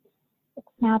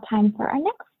Now time for our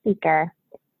next speaker.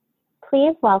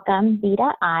 Please welcome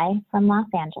Vida I from Los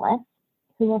Angeles,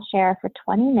 who will share for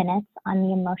 20 minutes on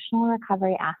the emotional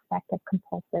recovery aspect of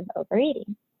compulsive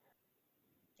overeating.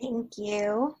 Thank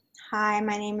you. Hi,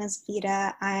 my name is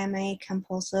Vida. I am a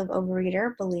compulsive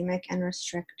overeater, bulimic, and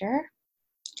restrictor.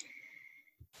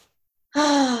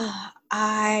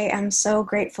 I am so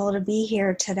grateful to be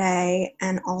here today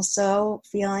and also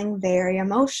feeling very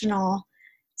emotional.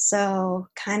 So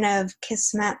kind of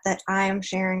kismet that I am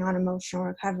sharing on emotional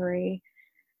recovery.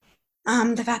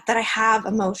 The fact that I have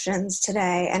emotions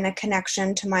today and a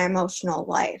connection to my emotional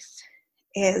life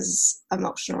is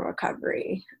emotional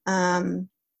recovery. And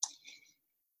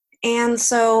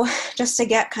so just to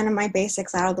get kind of my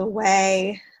basics out of the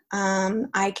way,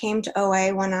 I came to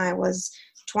OA when I was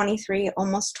 23,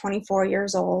 almost 24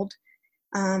 years old.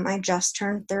 I just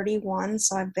turned 31,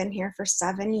 so I've been here for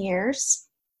 7 years.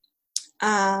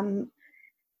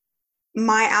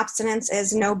 My abstinence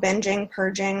is no binging,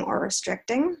 purging, or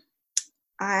restricting.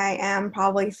 I am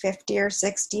probably 50 or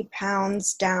 60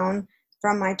 pounds down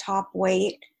from my top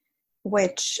weight,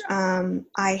 which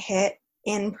I hit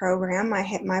in program. I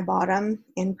hit my bottom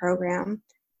in program.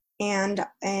 And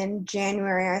in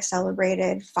January, I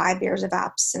celebrated 5 years of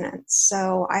abstinence.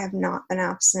 So I have not been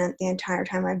abstinent the entire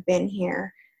time I've been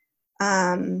here.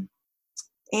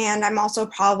 And I'm also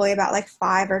probably about like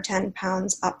 5 or 10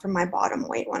 pounds up from my bottom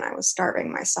weight when I was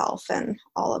starving myself and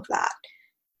all of that.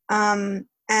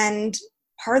 And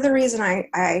part of the reason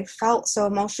I felt so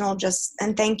emotional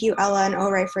and thank you, Ella and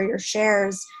Ore, for your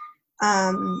shares.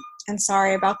 And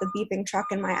sorry about the beeping truck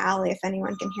in my alley, if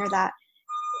anyone can hear that,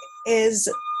 is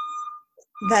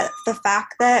that the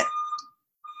fact that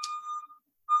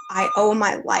I owe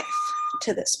my life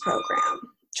to this program,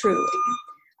 truly.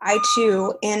 I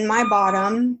too, in my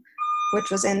bottom,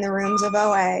 which was in the rooms of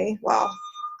OA, well,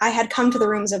 I had come to the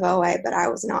rooms of OA, but I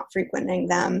was not frequenting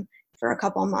them for a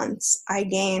couple months. I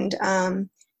gained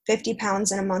 50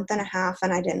 pounds in a month and a half,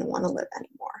 and I didn't want to live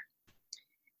anymore.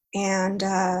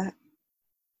 And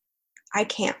I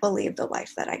can't believe the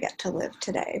life that I get to live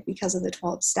today because of the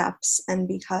 12 steps and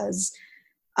because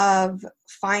of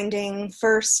finding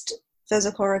first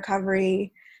physical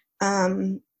recovery.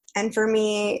 And for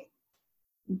me,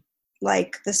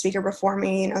 like the speaker before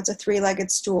me, it's a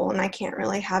 3-legged stool and I can't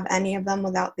really have any of them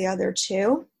without the other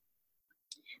 2.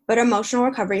 But emotional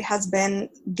recovery has been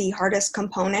the hardest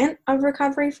component of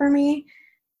recovery for me.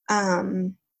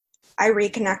 I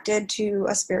reconnected to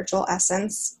a spiritual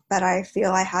essence that I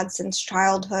feel I had since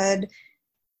childhood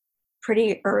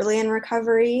pretty early in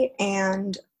recovery,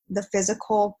 and the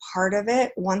physical part of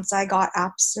it, once I got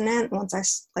abstinent, once I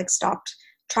stopped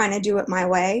trying to do it my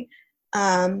way,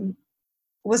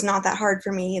 was not that hard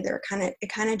for me either. It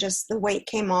kind of just, the weight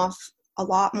came off a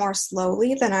lot more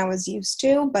slowly than I was used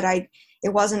to, but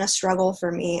it wasn't a struggle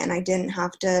for me, and I didn't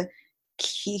have to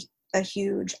keep a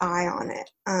huge eye on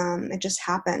it. It just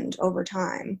happened over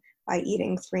time by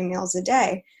eating 3 meals a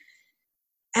day.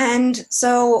 And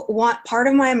so part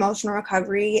of my emotional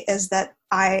recovery is that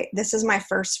this is my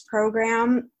first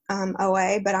program,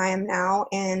 OA, but I am now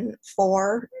in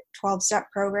 4 12-step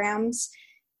programs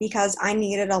because I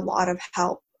needed a lot of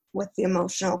help with the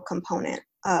emotional component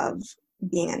of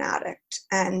being an addict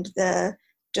and the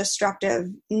destructive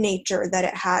nature that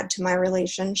it had to my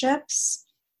relationships.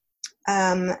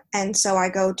 And so I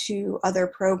go to other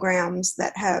programs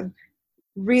that have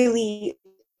really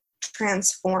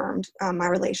transformed my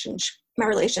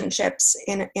relationships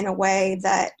in a way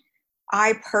that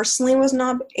I personally was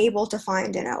not able to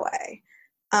find in OA.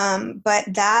 But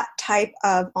that type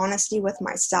of honesty with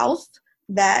myself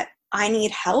that I need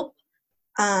help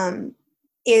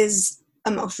is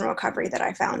emotional recovery that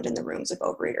I found in the rooms of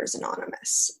Overeaters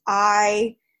Anonymous.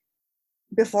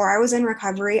 Before I was in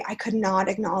recovery, I could not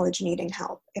acknowledge needing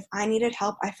help. If I needed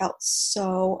help, I felt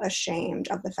so ashamed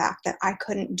of the fact that I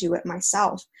couldn't do it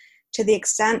myself, to the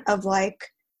extent of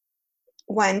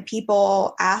when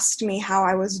people asked me how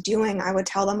I was doing, I would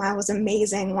tell them I was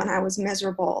amazing when I was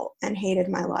miserable and hated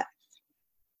my life.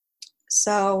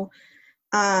 So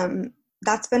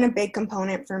that's been a big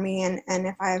component for me. And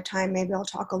if I have time, maybe I'll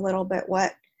talk a little bit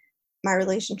what my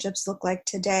relationships look like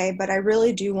today, but I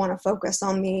really do want to focus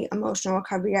on the emotional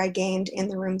recovery I gained in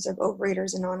the rooms of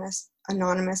Overeaters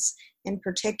Anonymous in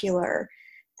particular.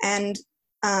 And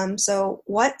so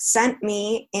what sent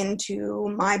me into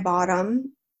my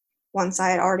bottom once I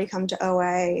had already come to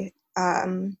OA,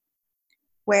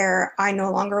 where I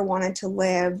no longer wanted to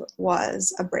live,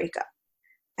 was a breakup.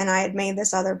 And I had made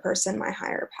this other person my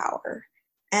higher power.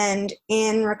 And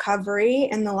in recovery,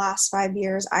 in the last 5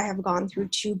 years, I have gone through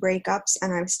 2 breakups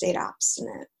and I've stayed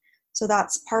abstinent. So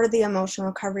that's part of the emotional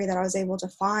recovery that I was able to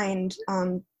find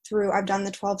through, I've done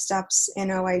the 12 steps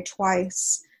in OA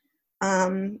twice.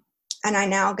 And I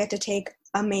now get to take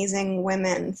amazing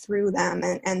women through them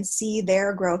and see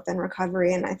their growth and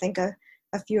recovery. And I think a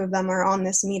few of them are on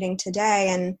this meeting today.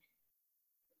 And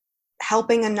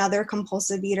helping another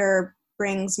compulsive eater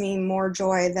brings me more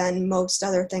joy than most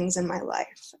other things in my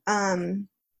life.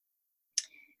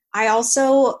 I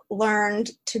also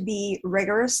learned to be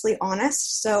rigorously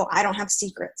honest, so I don't have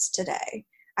secrets today.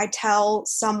 I tell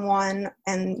someone,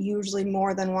 and usually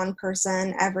more than one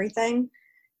person, everything,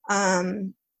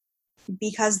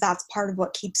 because that's part of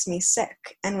what keeps me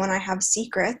sick. And when I have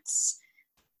secrets,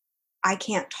 I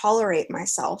can't tolerate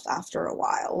myself after a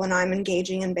while when I'm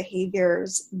engaging in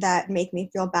behaviors that make me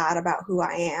feel bad about who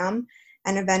I am.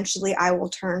 And eventually I will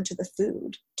turn to the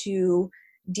food to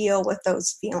deal with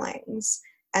those feelings.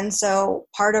 And so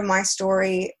part of my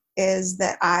story is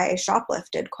that I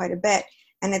shoplifted quite a bit.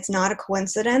 And it's not a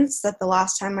coincidence that the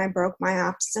last time I broke my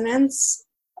abstinence,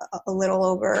 a little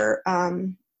over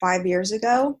 5 years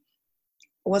ago,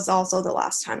 was also the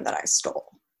last time that I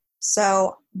stole.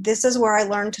 So this is where I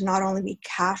learned to not only be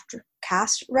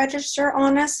cash register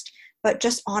honest, but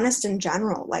just honest in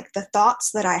general. Like the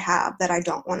thoughts that I have that I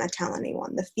don't want to tell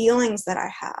anyone, the feelings that I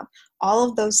have, all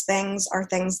of those things are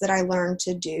things that I learned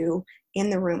to do in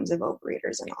the rooms of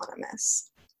Overeaters Anonymous.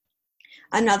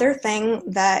 Another thing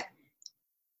that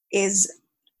is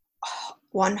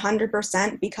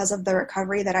 100% because of the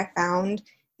recovery that I found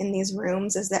in these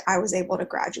rooms is that I was able to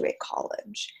graduate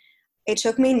college. It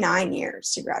took me 9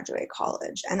 years to graduate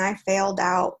college, and I failed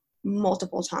out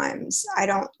multiple times.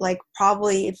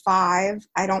 Probably 5.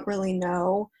 I don't really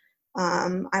know.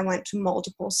 I went to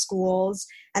multiple schools,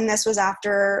 and this was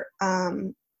after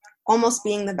almost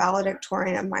being the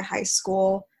valedictorian of my high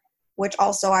school, which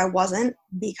also I wasn't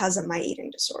because of my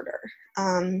eating disorder.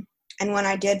 And when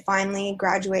I did finally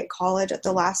graduate college at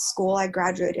the last school, I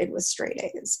graduated with straight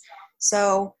A's.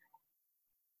 So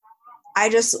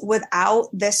without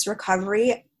this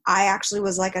recovery, I actually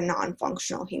was like a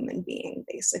non-functional human being,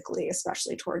 basically,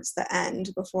 especially towards the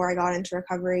end before I got into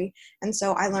recovery. And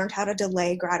so I learned how to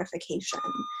delay gratification.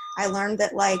 I learned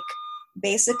that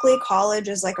basically college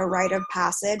is like a rite of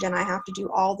passage, and I have to do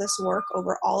all this work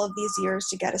over all of these years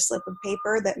to get a slip of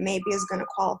paper that maybe is going to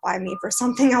qualify me for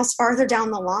something else farther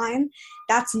down the line.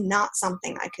 That's not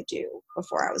something I could do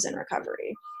before I was in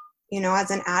recovery.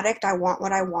 As an addict, I want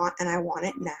what I want, and I want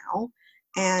it now.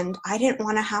 And I didn't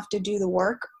want to have to do the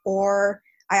work, or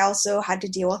I also had to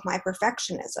deal with my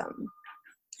perfectionism.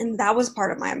 And that was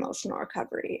part of my emotional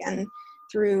recovery. And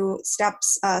through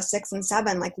steps 6 and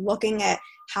 7, looking at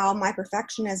how my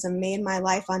perfectionism made my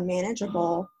life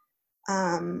unmanageable,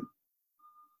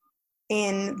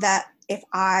 in that if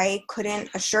I couldn't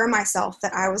assure myself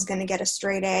that I was going to get a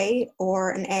straight A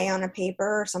or an A on a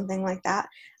paper or something like that,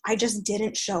 I just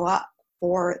didn't show up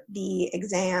for the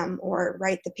exam or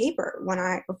write the paper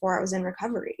before I was in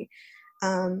recovery.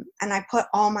 And I put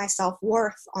all my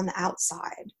self-worth on the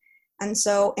outside. And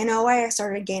so in OA, I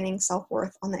started gaining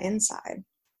self-worth on the inside.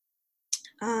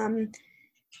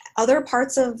 Other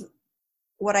parts of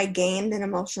what I gained in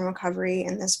emotional recovery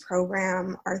in this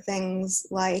program are things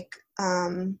like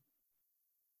the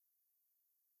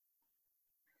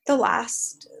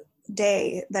last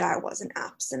day that I wasn't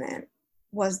abstinent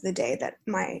was the day that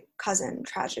my cousin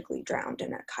tragically drowned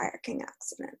in a kayaking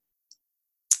accident.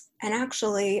 And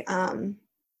actually, I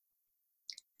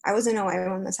was in OA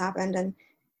when this happened, and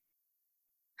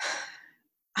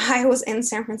I was in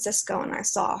San Francisco and I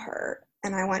saw her,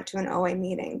 and I went to an OA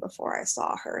meeting before I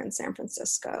saw her in San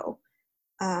Francisco.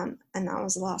 And that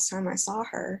was the last time I saw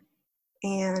her.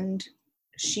 And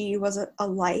she was a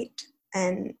light.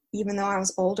 And even though I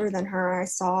was older than her, I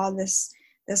saw this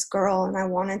girl and I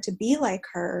wanted to be like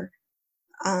her.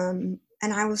 And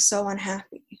I was so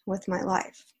unhappy with my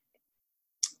life.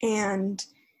 And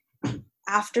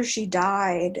after she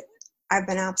died, I've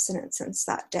been abstinent since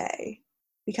that day,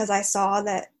 because I saw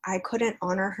that I couldn't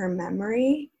honor her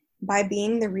memory by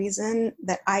being the reason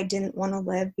that I didn't want to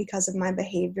live because of my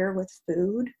behavior with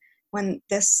food, when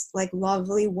this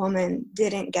lovely woman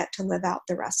didn't get to live out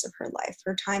the rest of her life.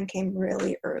 Her time came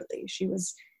really early. She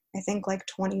was, I think,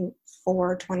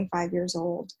 24, 25 years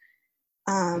old.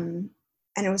 And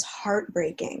it was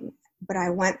heartbreaking, but I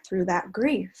went through that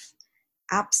grief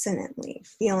abstinently,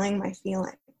 feeling my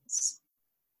feelings.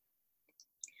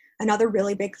 Another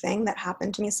really big thing that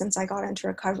happened to me since I got into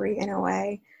recovery in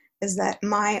OA is that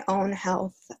my own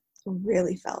health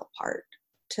really fell apart,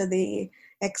 to the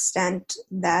extent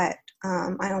that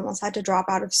I almost had to drop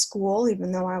out of school,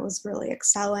 even though I was really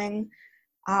excelling.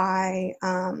 I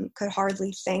could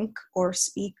hardly think or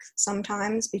speak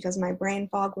sometimes because my brain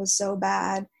fog was so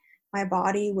bad. My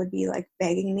body would be like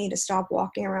begging me to stop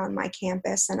walking around my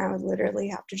campus, and I would literally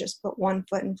have to just put one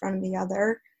foot in front of the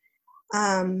other.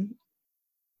 And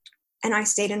I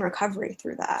stayed in recovery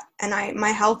through that. And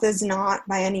my health is not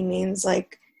by any means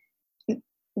like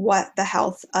what the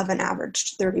health of an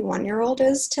average 31-year-old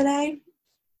is today.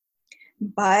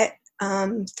 But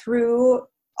through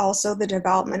also the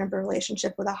development of a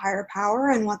relationship with a higher power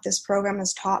and what this program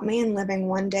has taught me and living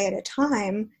one day at a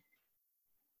time,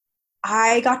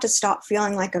 I got to stop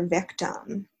feeling like a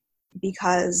victim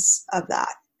because of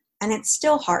that. And it's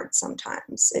still hard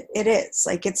sometimes. It is.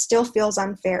 Like, it still feels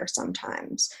unfair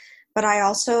sometimes. But I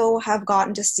also have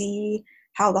gotten to see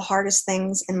how the hardest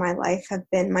things in my life have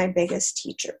been my biggest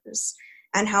teachers,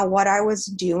 and how what I was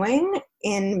doing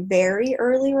in very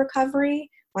early recovery,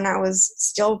 when I was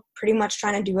still pretty much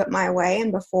trying to do it my way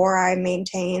and before I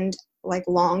maintained like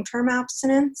long-term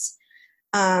abstinence,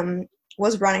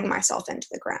 was running myself into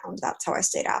the ground. That's how I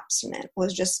stayed abstinent,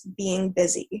 was just being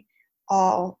busy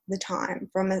all the time.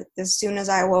 From as soon as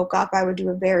I woke up, I would do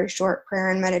a very short prayer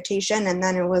and meditation, and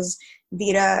then it was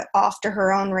Vita off to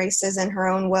her own races and her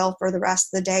own will for the rest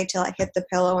of the day till I hit the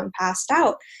pillow and passed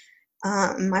out.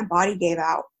 My body gave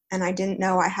out, and I didn't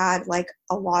know I had like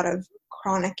a lot of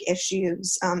chronic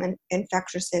issues and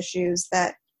infectious issues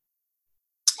that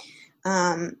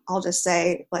I'll just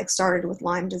say like started with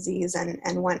Lyme disease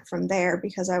and went from there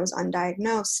because I was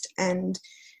undiagnosed. And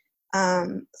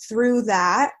through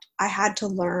that, I had to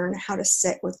learn how to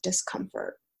sit with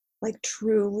discomfort, like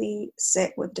truly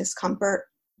sit with discomfort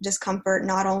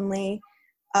not only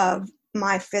of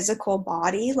my physical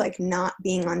body, like not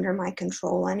being under my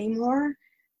control anymore,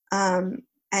 and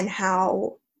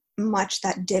how much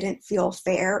that didn't feel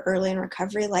fair early in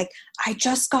recovery. Like, I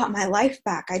just got my life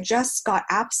back. I just got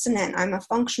abstinent. I'm a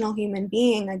functional human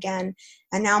being again.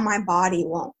 And now my body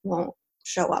won't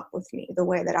show up with me the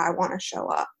way that I want to show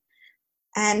up.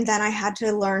 And then I had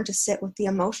to learn to sit with the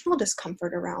emotional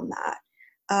discomfort around that,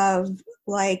 of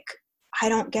like, I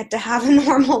don't get to have a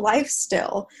normal life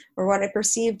still, or what I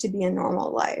perceive to be a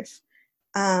normal life.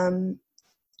 And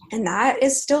that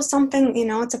is still something,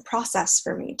 it's a process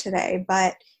for me today,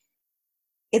 but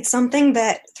it's something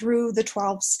that through the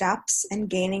 12 steps and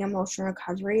gaining emotional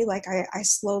recovery, like I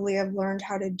slowly have learned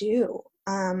how to do.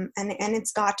 And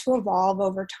it's got to evolve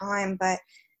over time. But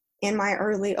in my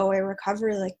early OA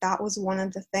recovery, like that was one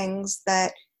of the things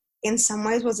that in some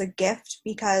ways was a gift,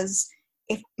 because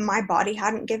if my body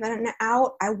hadn't given it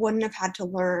out, I wouldn't have had to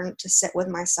learn to sit with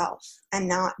myself and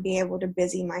not be able to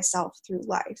busy myself through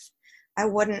life. I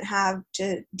wouldn't have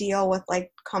to deal with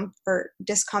like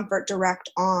discomfort direct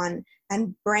on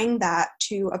and bring that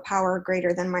to a power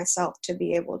greater than myself to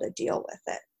be able to deal with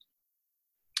it.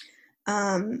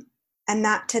 And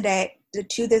that today,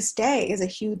 to this day, is a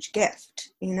huge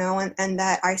gift, and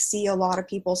that I see a lot of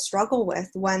people struggle with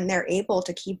when they're able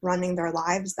to keep running their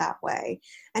lives that way.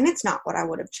 And it's not what I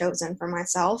would have chosen for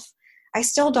myself. I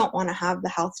still don't want to have the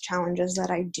health challenges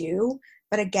that I do.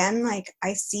 But again, like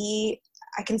I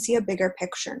can see a bigger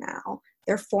picture now.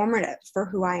 They're formative for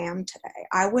who I am today.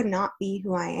 I would not be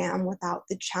who I am without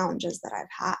the challenges that I've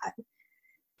had.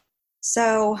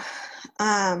 So,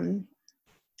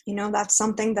 that's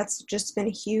something that's just been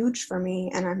huge for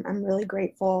me, and I'm really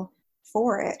grateful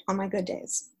for it on my good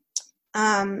days.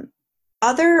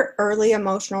 Other early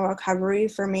emotional recovery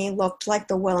for me looked like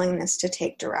the willingness to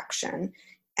take direction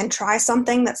and try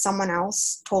something that someone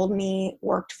else told me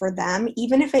worked for them,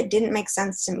 even if it didn't make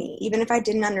sense to me, even if I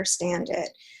didn't understand it.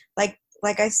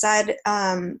 Like I said,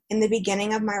 in the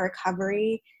beginning of my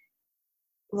recovery,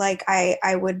 like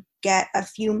I would get a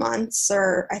few months,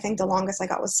 or I think the longest I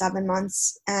got was 7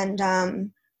 months.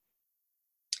 And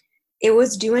it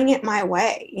was doing it my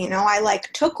way. I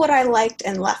like took what I liked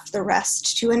and left the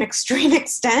rest to an extreme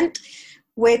extent,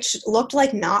 which looked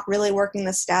like not really working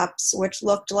the steps, which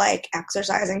looked like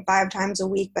exercising 5 times a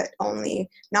week, but only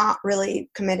not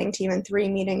really committing to even 3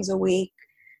 meetings a week,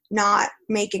 not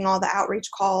making all the outreach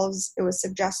calls it was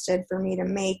suggested for me to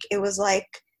make. It was like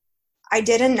I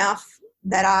did enough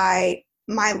that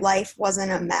my life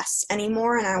wasn't a mess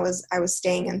anymore, and I was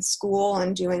staying in school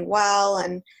and doing well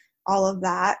and all of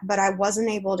that, but I wasn't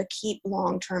able to keep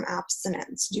long-term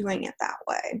abstinence doing it that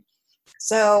way.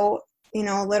 So,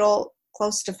 a little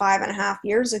close to 5.5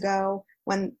 years ago,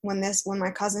 when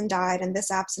my cousin died and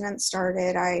this abstinence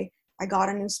started, I got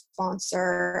a new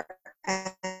sponsor,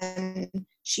 and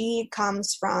she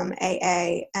comes from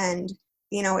AA, and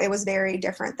it was very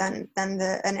different than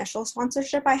the initial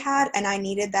sponsorship I had. And I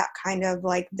needed that kind of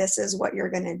like, this is what you're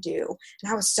going to do.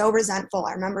 And I was so resentful.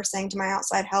 I remember saying to my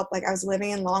outside help, like I was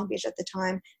living in Long Beach at the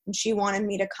time, and she wanted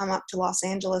me to come up to Los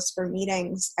Angeles for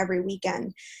meetings every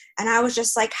weekend. And I was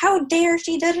just like, how dare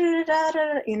she,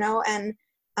 and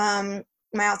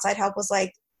my outside help was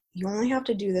like, you only have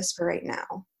to do this for right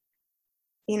now.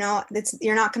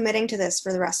 You're not committing to this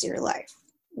for the rest of your life,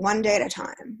 one day at a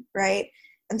time, right?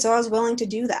 And so I was willing to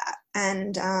do that.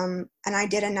 And I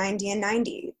did a 90 and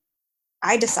 90.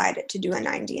 I decided to do a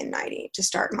 90 and 90 to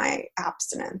start my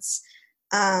abstinence.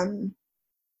 Cause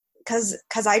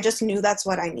I just knew that's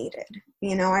what I needed.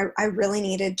 I really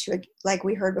needed to, like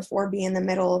we heard before, be in the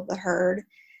middle of the herd,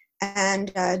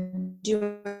 and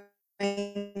doing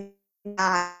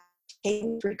that,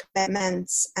 taking through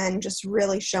commitments and just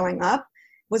really showing up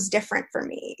was different for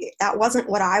me. That wasn't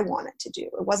what I wanted to do.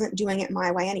 It wasn't doing it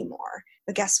my way anymore.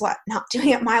 But guess what? Not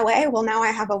doing it my way. Well, now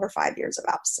I have over 5 years of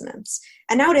abstinence.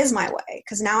 And now it is my way,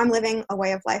 because now I'm living a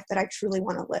way of life that I truly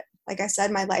want to live. Like I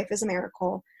said, my life is a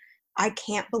miracle. I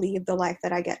can't believe the life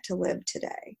that I get to live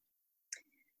today.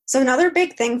 So another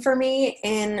big thing for me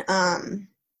in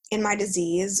my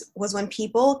disease was when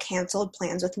people canceled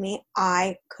plans with me,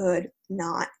 I could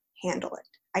not handle it.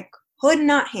 I could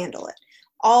not handle it.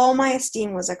 All my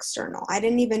esteem was external. I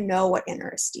didn't even know what inner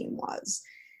esteem was.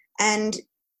 And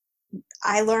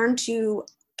I learned to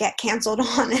get canceled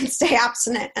on and stay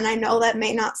abstinent. And I know that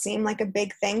may not seem like a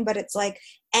big thing, but it's like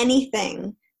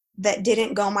anything that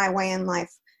didn't go my way in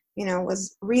life,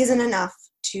 was reason enough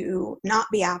to not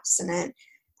be abstinent.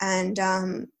 And,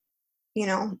 that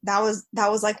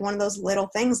was like one of those little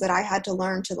things that I had to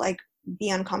learn to like be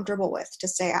uncomfortable with, to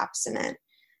stay abstinent.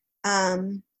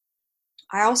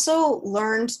 I also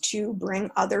learned to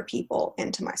bring other people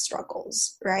into my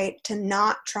struggles, right? To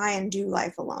not try and do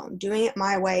life alone. Doing it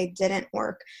my way didn't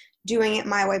work. Doing it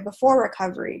my way before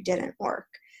recovery didn't work.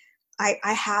 I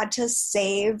had to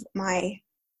save my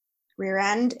rear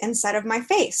end instead of my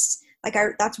face.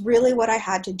 That's really what I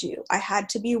had to do. I had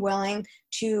to be willing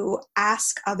to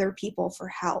ask other people for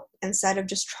help instead of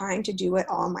just trying to do it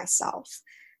all myself.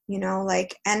 And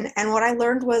what I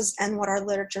learned was, and what our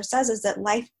literature says, is that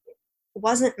life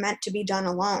wasn't meant to be done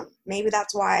alone. Maybe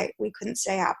that's why we couldn't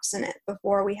stay abstinent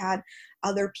before. We had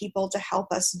other people to help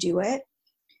us do it.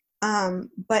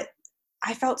 But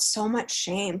I felt so much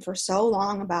shame for so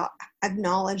long about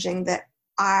acknowledging that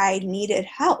I needed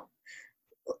help.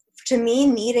 To me,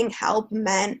 needing help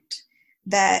meant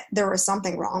that there was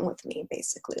something wrong with me,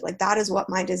 basically. Like, that is what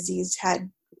my disease had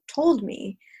told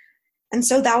me. And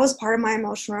so that was part of my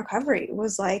emotional recovery. It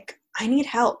was like, I need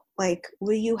help. Like,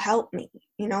 will you help me?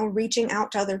 Reaching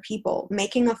out to other people,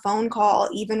 making a phone call,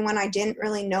 even when I didn't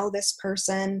really know this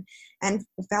person and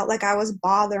felt like I was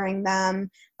bothering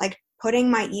them, like putting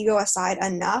my ego aside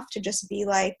enough to just be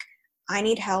like, I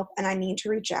need help and I need to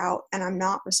reach out, and I'm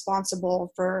not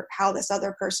responsible for how this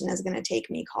other person is going to take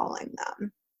me calling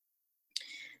them.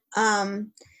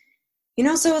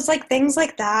 So it was like things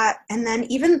like that. And then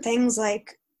even things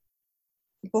like,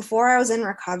 before I was in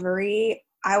recovery,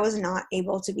 I was not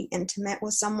able to be intimate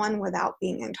with someone without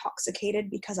being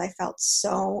intoxicated, because I felt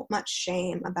so much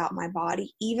shame about my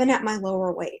body, even at my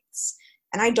lower weights.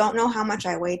 And I don't know how much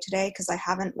I weigh today, because I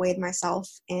haven't weighed myself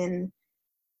in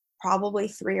probably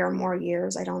 3 or more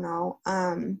years. I don't know.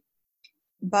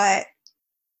 But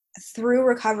through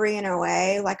recovery in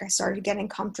OA, like, I started getting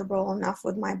comfortable enough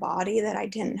with my body that I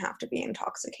didn't have to be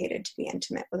intoxicated to be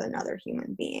intimate with another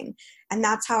human being. And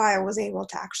that's how I was able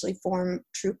to actually form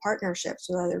true partnerships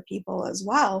with other people as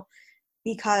well,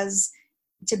 because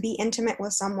to be intimate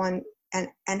with someone and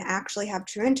actually have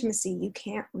true intimacy, you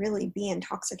can't really be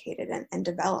intoxicated and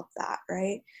develop that,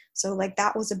 right? So like,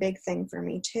 that was a big thing for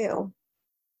me too.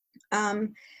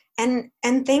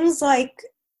 And things like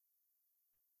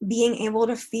being able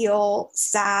to feel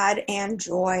sad and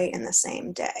joy in the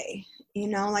same day,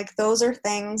 like, those are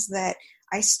things that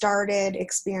I started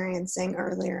experiencing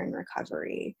earlier in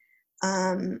recovery.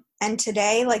 And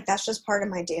today, like, that's just part of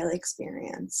my daily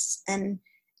experience. And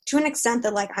to an extent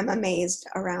that, like, I'm amazed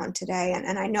around today.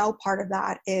 And I know part of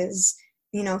that is,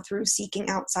 through seeking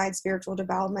outside spiritual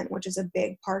development, which is a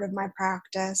big part of my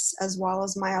practice, as well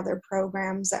as my other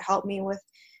programs that help me with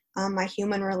my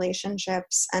human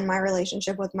relationships and my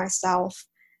relationship with myself.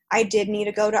 I did need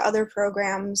to go to other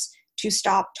programs to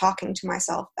stop talking to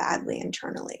myself badly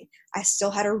internally. I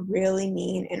still had a really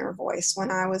mean inner voice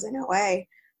when I was in OA,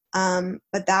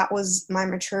 but that was my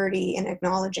maturity in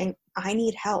acknowledging I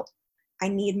need help. I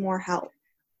need more help.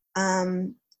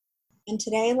 And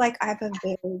today, like, I have a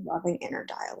very loving inner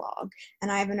dialogue,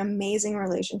 and I have an amazing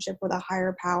relationship with a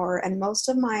higher power. And most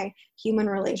of my human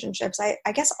relationships,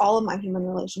 I guess all of my human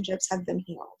relationships have been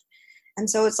healed. And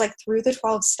so it's like through the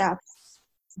 12 steps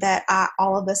that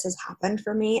all of this has happened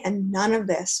for me, and none of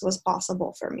this was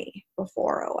possible for me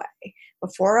before OA.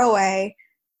 Before OA,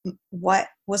 what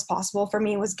was possible for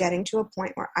me was getting to a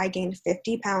point where I gained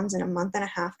 50 pounds in a month and a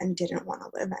half and didn't want to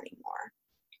live anymore.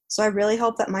 So I really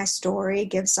hope that my story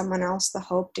gives someone else the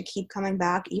hope to keep coming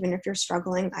back, even if you're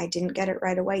struggling. I didn't get it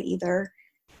right away either.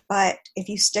 But if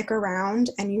you stick around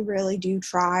and you really do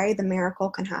try, the miracle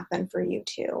can happen for you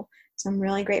too. So I'm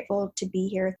really grateful to be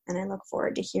here, and I look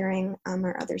forward to hearing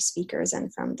our other speakers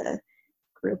and from the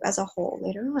group as a whole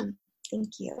later on.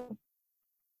 Thank you.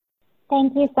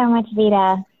 Thank you so much,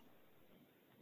 Vita.